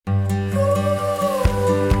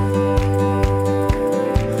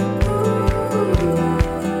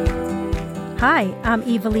Hi, I'm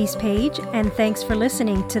Evilise Page, and thanks for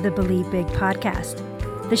listening to the Believe Big podcast,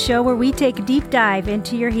 the show where we take a deep dive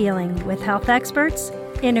into your healing with health experts,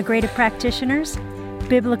 integrative practitioners,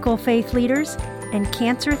 biblical faith leaders, and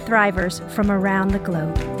cancer thrivers from around the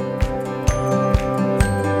globe.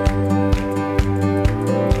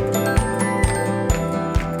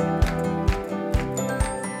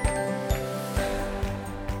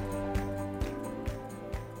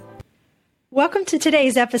 Welcome to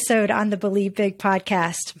today's episode on the Believe Big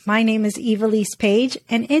podcast. My name is Evilise Page,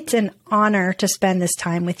 and it's an honor to spend this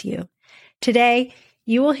time with you. Today,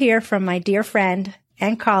 you will hear from my dear friend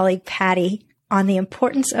and colleague, Patty, on the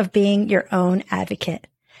importance of being your own advocate.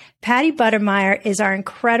 Patty Buddemeyer is our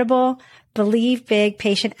incredible Believe Big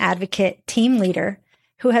patient advocate team leader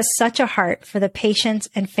who has such a heart for the patients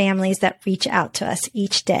and families that reach out to us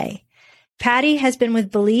each day. Patty has been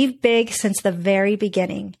with Believe Big since the very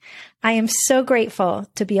beginning. I am so grateful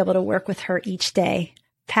to be able to work with her each day.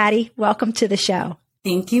 Patty, welcome to the show.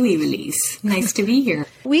 Thank you, Evilise. Nice to be here.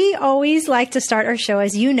 We always like to start our show,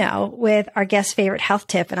 as you know, with our guest's favorite health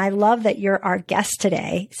tip. And I love that you're our guest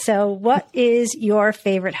today. So what is your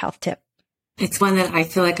favorite health tip? It's one that I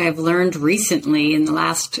feel like I've learned recently in the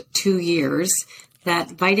last 2 years, that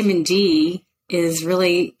vitamin D is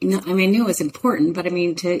really, I knew it was important, but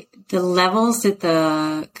to the levels that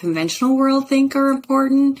the conventional world think are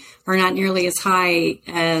important are not nearly as high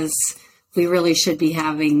as we really should be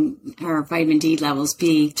having our vitamin D levels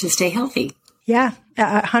be to stay healthy. Yeah,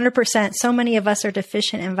 100%. So many of us are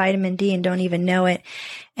deficient in vitamin D and don't even know it.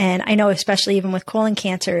 And I know, especially even with colon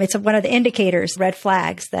cancer, it's one of the indicators, red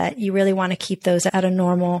flags, that you really want to keep those at a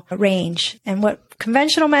normal range. And what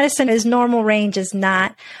conventional medicine is normal range is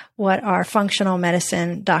not what our functional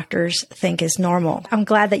medicine doctors think is normal. I'm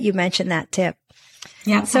glad that you mentioned that tip.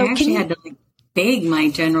 Yeah, so I actually had to beg my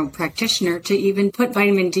general practitioner to even put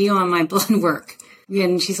vitamin D on my blood work.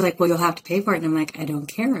 And she's like, well, you'll have to pay for it. And I'm like, I don't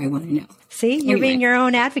care. I want to know. See, you're being your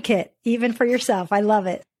own advocate, even for yourself. I love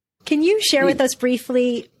it. Can you share with us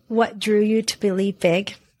briefly what drew you to Believe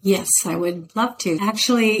Big? Yes, I would love to.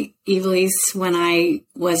 Actually, Evilise, when I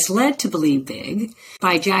was led to Believe Big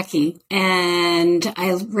by Jackie and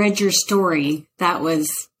I read your story, that was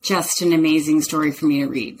just an amazing story for me to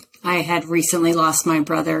read. I had recently lost my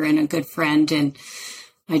brother and a good friend, and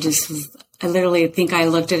I literally think I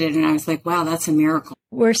looked at it and I was like, wow, that's a miracle.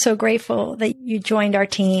 We're so grateful that you joined our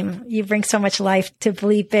team. You bring so much life to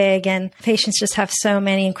Believe Big, and patients just have so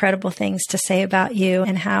many incredible things to say about you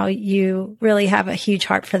and how you really have a huge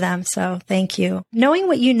heart for them. So thank you. Knowing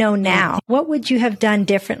what you know now, what would you have done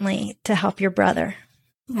differently to help your brother?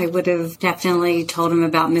 I would have definitely told him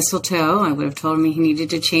about mistletoe. I would have told him he needed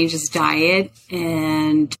to change his diet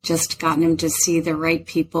and just gotten him to see the right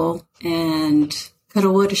people, and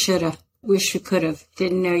coulda, woulda, shoulda. Wish we could have.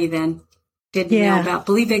 Didn't know you then. Didn't know about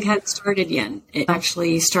Believe Big hadn't started yet. It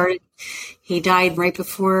actually started. He died right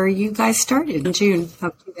before you guys started in June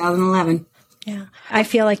of 2011. Yeah. I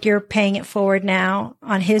feel like you're paying it forward now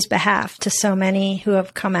on his behalf to so many who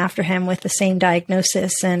have come after him with the same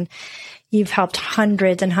diagnosis, and you've helped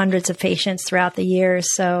hundreds and hundreds of patients throughout the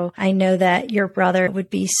years. So I know that your brother would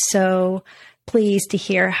be so pleased to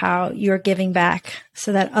hear how you're giving back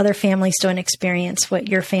so that other families don't experience what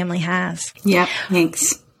your family has. Yeah,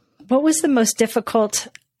 thanks. What was the most difficult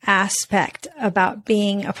aspect about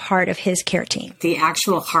being a part of his care team? The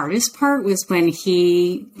actual hardest part was when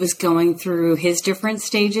he was going through his different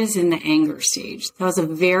stages in the anger stage. That was a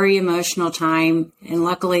very emotional time, and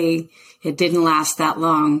luckily it didn't last that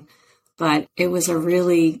long, but it was a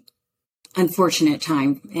really unfortunate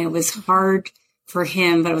time. And it was hard for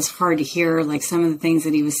him, but it was hard to hear some of the things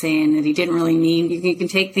that he was saying that he didn't really mean. You can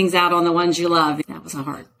take things out on the ones you love. That was a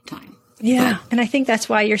hard time. Yeah. And I think that's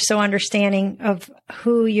why you're so understanding of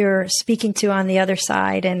who you're speaking to on the other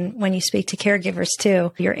side. And when you speak to caregivers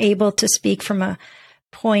too, you're able to speak from a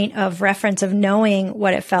point of reference of knowing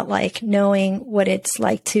what it felt like, knowing what it's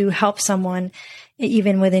like to help someone,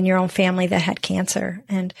 even within your own family that had cancer.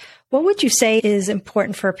 And what would you say is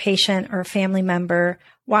important for a patient or a family member?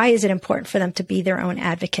 Why is it important for them to be their own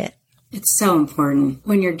advocate? It's so important.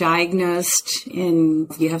 When you're diagnosed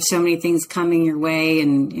and you have so many things coming your way,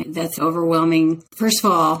 and that's overwhelming. First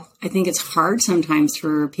of all, I think it's hard sometimes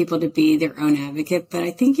for people to be their own advocate, but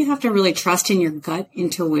I think you have to really trust in your gut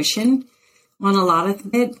intuition on a lot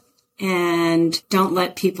of it, and don't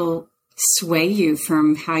let people sway you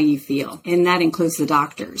from how you feel. And that includes the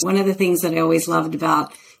doctors. One of the things that I always loved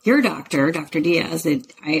about your doctor, Dr. Diaz,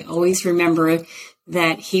 that I always remember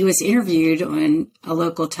that he was interviewed on a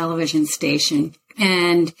local television station,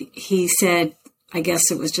 and he said, I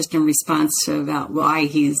guess it was just in response to about why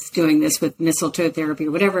he's doing this with mistletoe therapy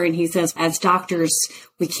or whatever. And he says, as doctors,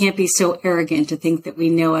 we can't be so arrogant to think that we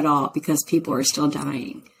know it all because people are still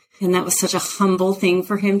dying. And that was such a humble thing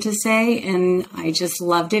for him to say. And I just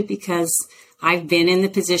loved it because I've been in the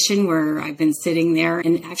position where I've been sitting there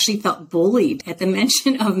and actually felt bullied at the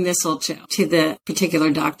mention of mistletoe to the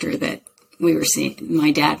particular doctor that we were seeing,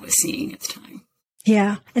 my dad was seeing at the time.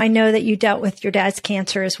 Yeah. I know that you dealt with your dad's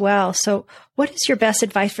cancer as well. So what is your best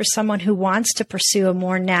advice for someone who wants to pursue a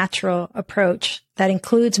more natural approach that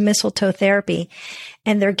includes mistletoe therapy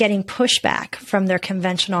and they're getting pushback from their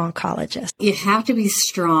conventional oncologist? You have to be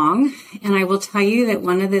strong. And I will tell you that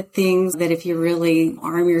one of the things that if you really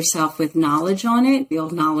arm yourself with knowledge on it, the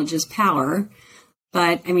old knowledge is power.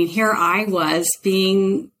 But I mean, here I was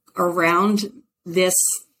being around this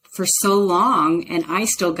for so long, and I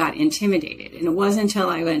still got intimidated. And it wasn't until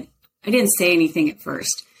I didn't say anything at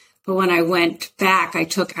first, but when I went back, I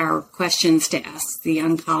took our questions to ask the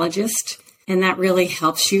oncologist, and that really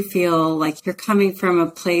helps you feel like you're coming from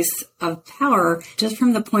a place of power, just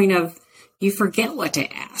from the point of you forget what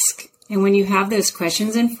to ask. And when you have those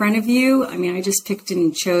questions in front of you, I mean, I just picked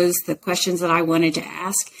and chose the questions that I wanted to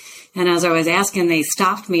ask. And as I was asking, they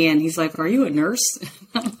stopped me and he's like, "Are you a nurse?"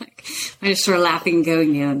 I'm like, I just started laughing and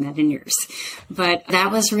going, "No, I'm not a nurse." But that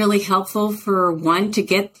was really helpful for one, to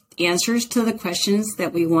get answers to the questions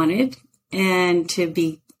that we wanted and to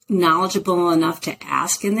be knowledgeable enough to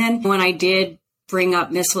ask. And then when I did bring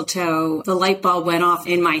up mistletoe, the light bulb went off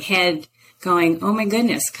in my head going, "Oh my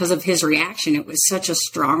goodness," because of his reaction. It was such a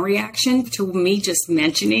strong reaction to me just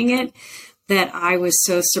mentioning it, that I was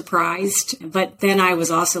so surprised. But then I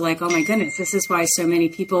was also like, oh my goodness, this is why so many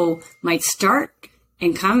people might start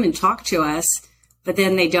and come and talk to us, but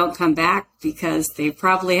then they don't come back because they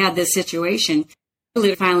probably had this situation.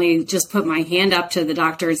 I finally just put my hand up to the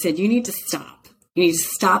doctor and said, you need to stop. You need to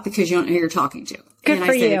stop because you don't know who you're talking to. Good and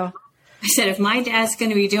for you. I said, if my dad's going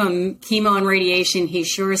to be doing chemo and radiation, he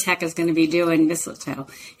sure as heck is going to be doing mistletoe.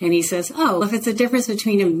 And he says, oh, if it's a difference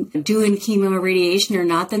between him doing chemo and radiation or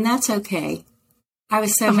not, then that's okay. I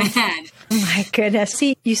was so mad. My goodness.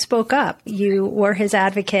 See, you spoke up. You were his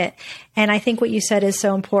advocate. And I think what you said is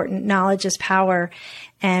so important. Knowledge is power.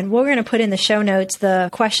 And we're going to put in the show notes the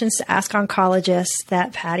questions to ask oncologists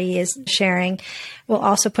that Patty is sharing. We'll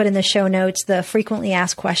also put in the show notes the frequently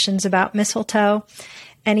asked questions about mistletoe,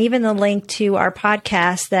 and even the link to our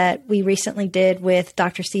podcast that we recently did with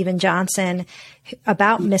Dr. Stephen Johnson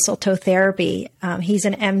about mistletoe therapy. He's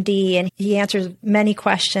an MD, and he answers many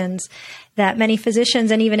questions that many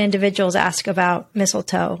physicians and even individuals ask about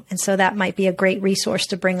mistletoe. And so that might be a great resource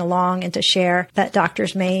to bring along and to share that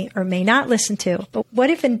doctors may or may not listen to. But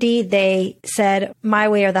what if indeed they said, my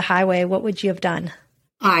way or the highway? What would you have done?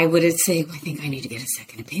 I would have said, I think I need to get a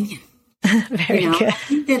second opinion. Very good. I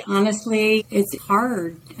think that honestly, it's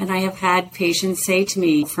hard. And I have had patients say to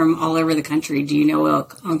me from all over the country, do you know an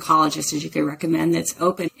oncologist that you could recommend that's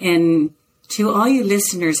open? And to all you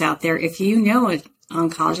listeners out there, if you know an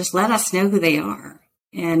oncologist, let us know who they are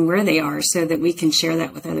and where they are so that we can share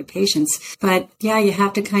that with other patients. But yeah, you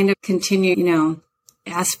have to kind of continue,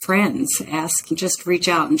 ask friends, just reach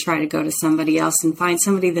out and try to go to somebody else and find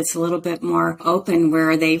somebody that's a little bit more open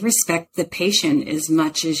where they respect the patient as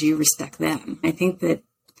much as you respect them. I think that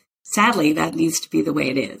sadly, that needs to be the way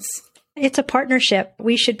it is. It's a partnership.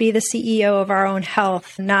 We should be the CEO of our own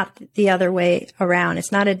health, not the other way around.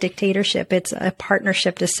 It's not a dictatorship. It's a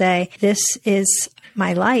partnership to say, this is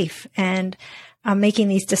my life and I'm making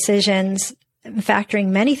these decisions, factoring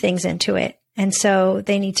many things into it. And so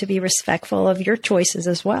they need to be respectful of your choices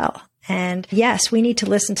as well. And yes, we need to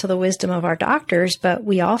listen to the wisdom of our doctors, but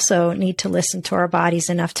we also need to listen to our bodies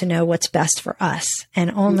enough to know what's best for us.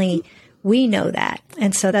 And only we know that.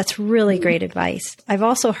 And so that's really great advice. I've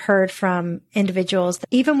also heard from individuals that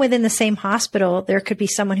even within the same hospital, there could be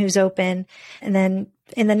someone who's open, and then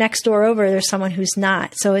in the next door over, there's someone who's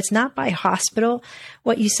not. So it's not by hospital.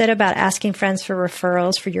 What you said about asking friends for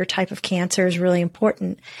referrals for your type of cancer is really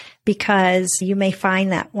important, because you may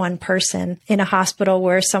find that one person in a hospital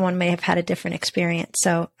where someone may have had a different experience.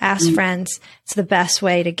 So ask friends. It's the best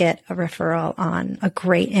way to get a referral on a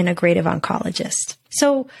great integrative oncologist.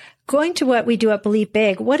 So going to what we do at Believe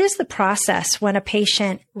Big, what is the process when a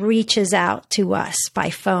patient reaches out to us by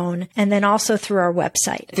phone and then also through our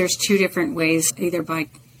website? There's two different ways, either by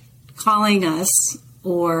calling us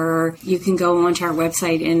or you can go onto our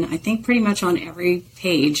website, and I think pretty much on every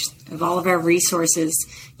page of all of our resources,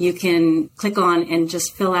 you can click on and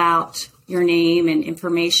just fill out your name and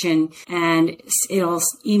information, and it'll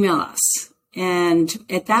email us. And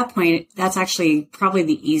at that point, that's actually probably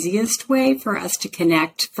the easiest way for us to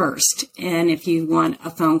connect first. And if you want a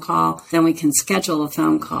phone call, then we can schedule a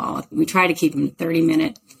phone call. We try to keep them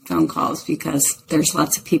 30-minute phone calls because there's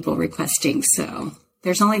lots of people requesting. So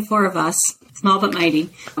there's only 4 of us, small but mighty.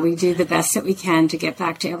 We do the best that we can to get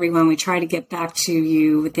back to everyone. We try to get back to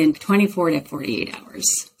you within 24 to 48 hours.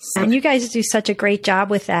 So. And you guys do such a great job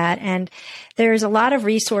with that. And there's a lot of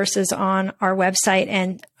resources on our website.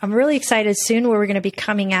 And I'm really excited soon where we're going to be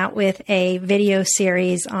coming out with a video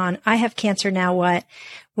series on I Have Cancer Now What,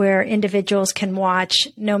 where individuals can watch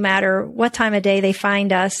no matter what time of day they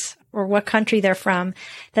find us or what country they're from,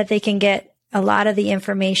 that they can get a lot of the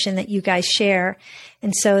information that you guys share.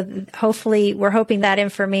 And so hopefully we're hoping that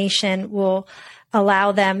information will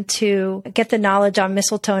allow them to get the knowledge on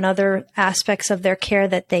mistletoe and other aspects of their care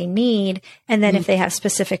that they need. And then if they have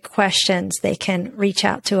specific questions, they can reach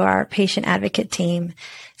out to our patient advocate team.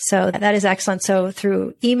 So that is excellent. So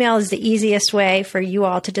through email is the easiest way for you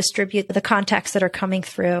all to distribute the contacts that are coming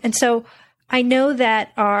through. And so I know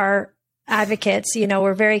that our advocates,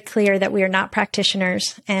 we're very clear that we are not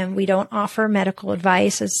practitioners and we don't offer medical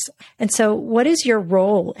advice. And so what is your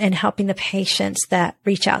role in helping the patients that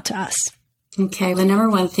reach out to us? Okay. The number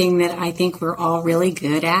one thing that I think we're all really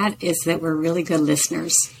good at is that we're really good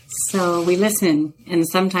listeners. So we listen, and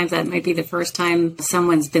sometimes that might be the first time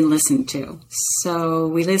someone's been listened to. So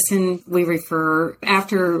we listen, we refer.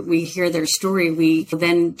 After we hear their story, we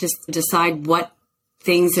then just decide what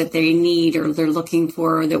things that they need or they're looking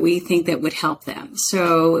for or that we think that would help them.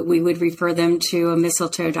 So we would refer them to a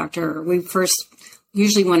mistletoe doctor. We first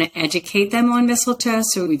usually want to educate them on mistletoe.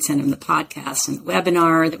 So we'd send them the podcast and the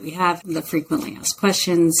webinar that we have, the frequently asked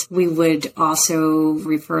questions. We would also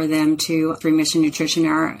refer them to Remission Nutrition,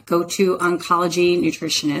 our go-to oncology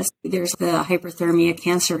nutritionist. There's the Hyperthermia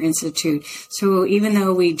Cancer Institute. So even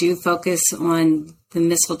though we do focus on the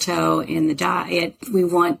mistletoe and the diet, we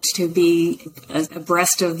want to be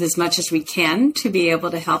abreast of as much as we can to be able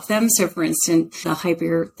to help them. So for instance, the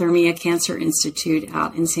Hyperthermia Cancer Institute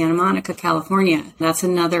out in Santa Monica, California, that's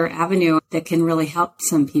another avenue that can really help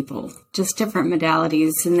some people, just different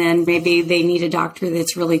modalities. And then maybe they need a doctor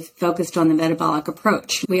that's really focused on the metabolic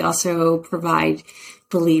approach. We also provide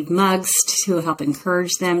Believe mugs to help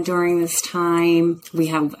encourage them during this time. We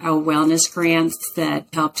have our wellness grants that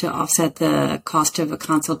help to offset the cost of a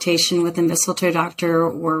consultation with a mistletoe doctor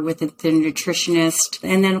or with the nutritionist.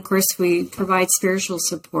 And then, of course, we provide spiritual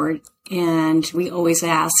support. And we always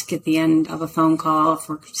ask at the end of a phone call, if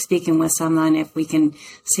we're speaking with someone, if we can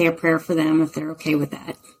say a prayer for them, if they're okay with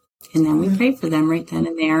that. And then we pray for them right then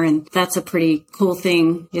and there. And that's a pretty cool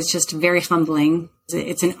thing. It's just very humbling.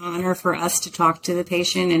 It's an honor for us to talk to the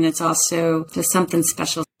patient, and it's also just something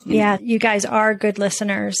special. Yeah, you guys are good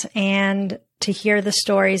listeners, and to hear the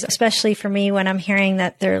stories, especially for me when I'm hearing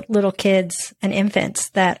that they're little kids and infants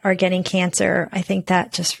that are getting cancer, I think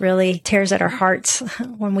that just really tears at our hearts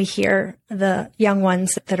when we hear the young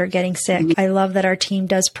ones that are getting sick. I love that our team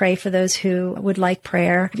does pray for those who would like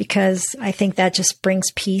prayer, because I think that just brings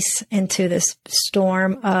peace into this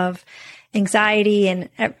storm of anxiety and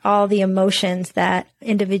all the emotions that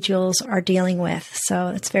individuals are dealing with. So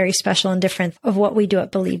it's very special and different of what we do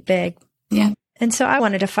at Believe Big. Yeah. And so I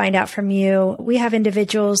wanted to find out from you, we have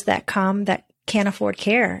individuals that come that can't afford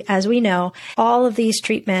care. As we know, all of these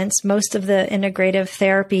treatments, most of the integrative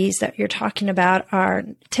therapies that you're talking about are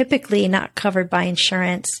typically not covered by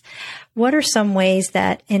insurance. What are some ways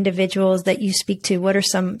that individuals that you speak to, what are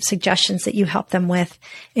some suggestions that you help them with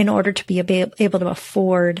in order to be able to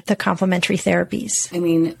afford the complementary therapies? I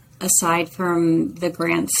mean, aside from the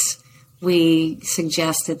grants, we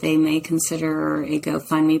suggest that they may consider a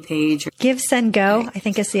GoFundMe page. Give, Send, Go, I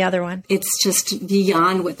think is the other one. It's just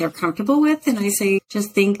beyond what they're comfortable with. And I say,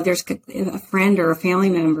 just think there's a friend or a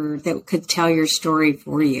family member that could tell your story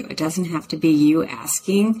for you. It doesn't have to be you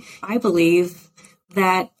asking. I believe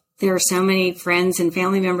that there are so many friends and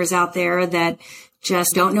family members out there that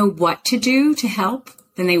just don't know what to do to help.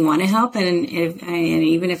 And they want to help. And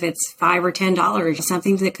even if it's $5 or $10,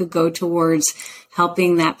 something that could go towards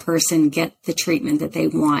helping that person get the treatment that they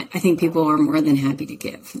want, I think people are more than happy to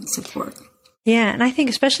give and support. Yeah. And I think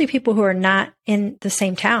especially people who are not in the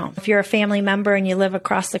same town. If you're a family member and you live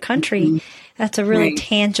across the country, that's a really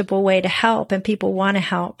tangible way to help, and people want to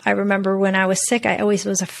help. I remember when I was sick, I always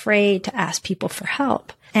was afraid to ask people for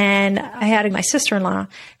help. And I had my sister-in-law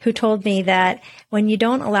who told me that when you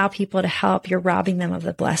don't allow people to help, you're robbing them of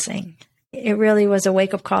the blessing. It really was a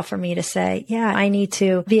wake-up call for me to say, yeah, I need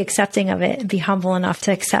to be accepting of it and be humble enough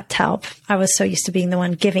to accept help. I was so used to being the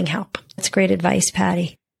one giving help. That's great advice,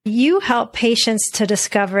 Patty. You help patients to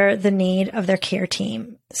discover the need of their care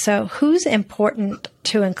team. So who's important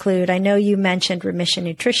to include? I know you mentioned remission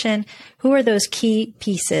nutrition. Who are those key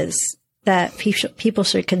pieces that people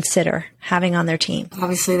should consider having on their team?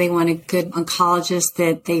 Obviously, they want a good oncologist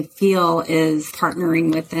that they feel is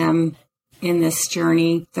partnering with them in this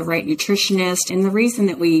journey, the right nutritionist. And the reason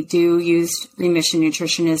that we do use remission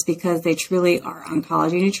nutrition is because they truly are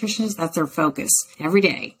oncology nutritionists. That's their focus every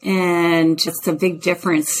day. And it's a big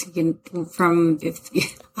difference from if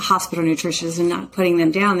a hospital nutritionist and not putting them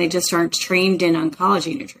down. They just aren't trained in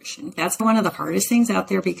oncology nutrition. That's one of the hardest things out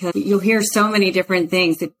there because you'll hear so many different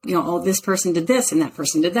things that, oh, this person did this and that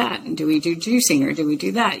person did that. And do we do juicing or do we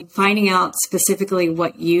do that? Finding out specifically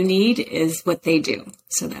what you need is what they do.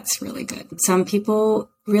 So that's really good. Some people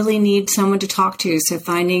really need someone to talk to. So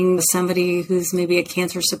finding somebody who's maybe a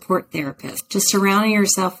cancer support therapist, just surrounding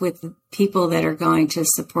yourself with people that are going to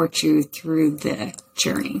support you through the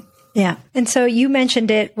journey. Yeah. And so you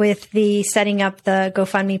mentioned it with the setting up the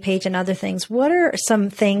GoFundMe page and other things. What are some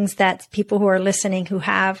things that people who are listening who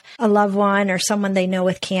have a loved one or someone they know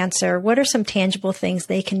with cancer, what are some tangible things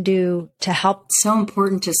they can do to help? So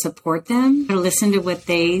important to support them, to listen to what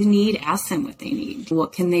they need, ask them what they need.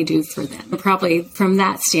 What can they do for them? Probably from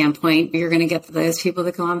that standpoint, you're going to get those people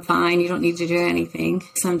that go, I'm fine, you don't need to do anything.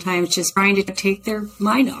 Sometimes just trying to take their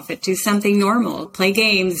mind off it, do something normal, play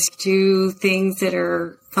games, do things that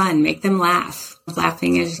are fun, make them laugh.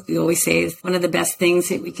 Laughing, as we always say, is one of the best things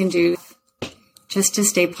that we can do just to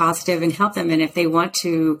stay positive and help them. And if they want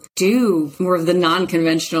to do more of the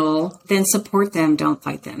non-conventional, then support them. Don't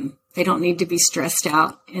fight them. They don't need to be stressed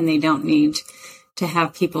out and they don't need to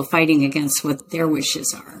have people fighting against what their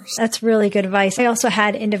wishes are. That's really good advice. I also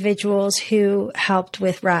had individuals who helped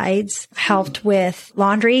with rides, helped with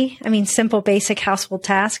laundry. I mean, simple, basic household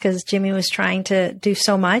tasks because Jimmy was trying to do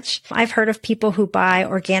so much. I've heard of people who buy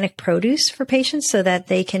organic produce for patients so that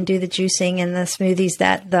they can do the juicing and the smoothies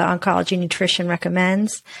that the oncology nutrition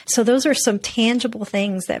recommends. So those are some tangible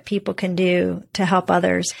things that people can do to help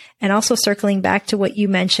others. And also circling back to what you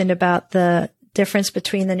mentioned about the difference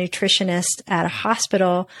between the nutritionist at a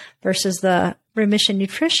hospital versus the remission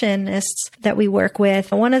nutritionists that we work with.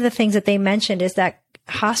 One of the things that they mentioned is that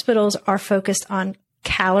hospitals are focused on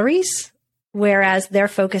calories, whereas they're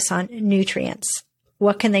focused on nutrients.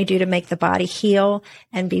 What can they do to make the body heal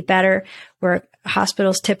and be better? Where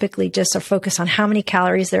hospitals typically just are focused on how many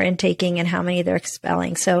calories they're intaking and how many they're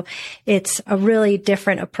expelling. So it's a really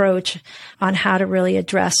different approach on how to really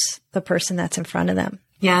address the person that's in front of them.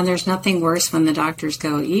 Yeah, and there's nothing worse when the doctors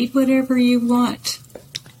go, eat whatever you want.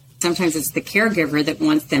 Sometimes it's the caregiver that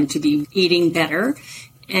wants them to be eating better.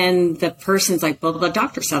 And the person's like, well, the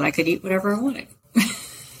doctor said I could eat whatever I wanted.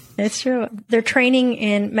 It's true. They're training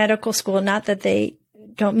in medical school, not that they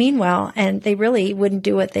don't mean well, and they really wouldn't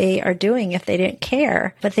do what they are doing if they didn't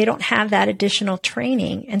care, but they don't have that additional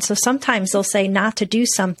training. And so sometimes they'll say not to do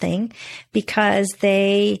something because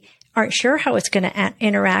they aren't sure how it's going to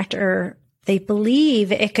interact or they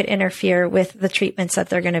believe it could interfere with the treatments that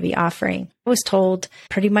they're going to be offering. I was told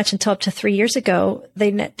pretty much until up to 3 years ago, they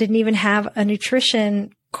didn't even have a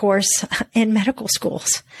nutrition course in medical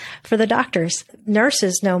schools for the doctors.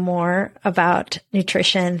 Nurses know more about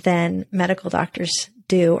nutrition than medical doctors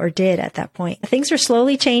do or did at that point. Things are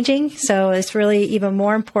slowly changing, so it's really even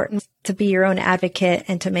more important to be your own advocate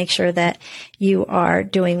and to make sure that you are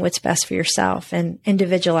doing what's best for yourself and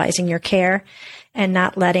individualizing your care and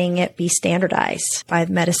not letting it be standardized by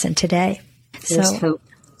medicine today. There's hope.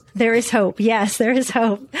 There is hope. Yes, there is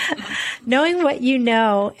hope. Knowing what you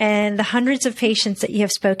know and the hundreds of patients that you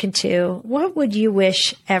have spoken to, what would you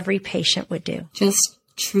wish every patient would do? Just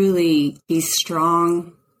truly be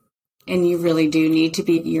strong. And you really do need to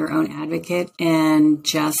be your own advocate and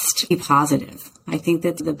just be positive. I think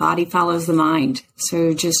that the body follows the mind.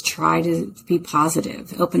 So just try to be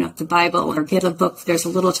positive. Open up the Bible or get a book. There's a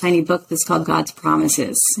little tiny book that's called God's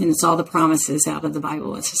Promises. And it's all the promises out of the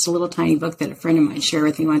Bible. It's just a little tiny book that a friend of mine shared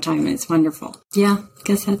with me one time. And it's wonderful. Yeah, I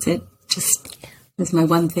guess that's it. Just was my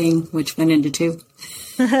one thing, which went into two.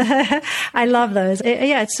 I love those.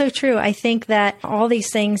 It's so true. I think that all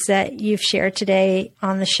these things that you've shared today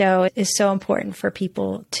on the show is so important for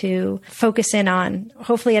people to focus in on,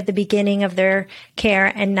 hopefully at the beginning of their care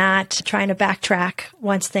and not trying to backtrack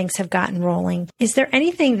once things have gotten rolling. Is there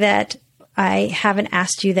anything that I haven't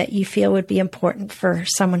asked you that you feel would be important for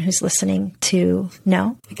someone who's listening to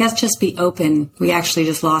know? I guess just be open. We actually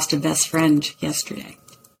just lost a best friend yesterday,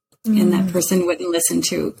 and that person wouldn't listen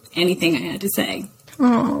to anything I had to say.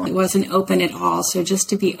 Oh. It wasn't open at all. So just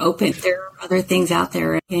to be open, there are other things out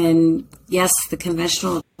there. And yes, the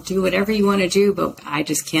conventional, do whatever you want to do, but I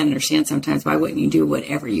just can't understand sometimes why wouldn't you do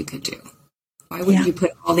whatever you could do? Why wouldn't you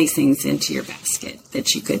put all these things into your basket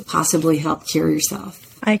that you could possibly help cure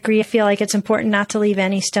yourself? I agree. I feel like it's important not to leave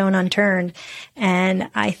any stone unturned. And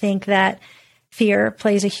I think that fear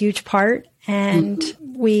plays a huge part. And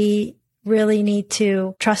we really need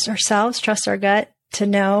to trust ourselves, trust our gut to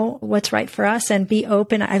know what's right for us and be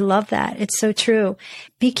open. I love that. It's so true.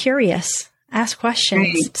 Be curious. Ask questions.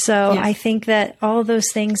 Right. So I think that all of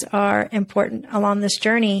those things are important along this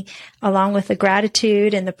journey, along with the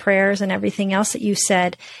gratitude and the prayers and everything else that you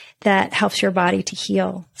said that helps your body to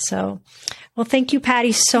heal. So, well, thank you,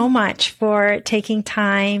 Patty, so much for taking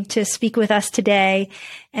time to speak with us today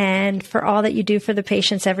and for all that you do for the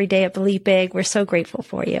patients every day at Believe Big. We're so grateful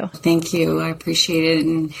for you. Thank you. I appreciate it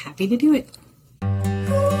and happy to do it.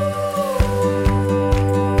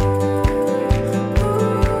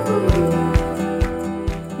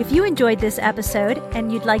 If you enjoyed this episode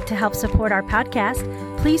and you'd like to help support our podcast,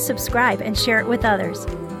 please subscribe and share it with others.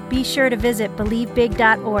 Be sure to visit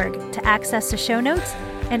BelieveBig.org to access the show notes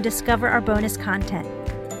and discover our bonus content.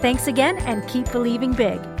 Thanks again and keep believing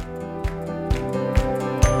big.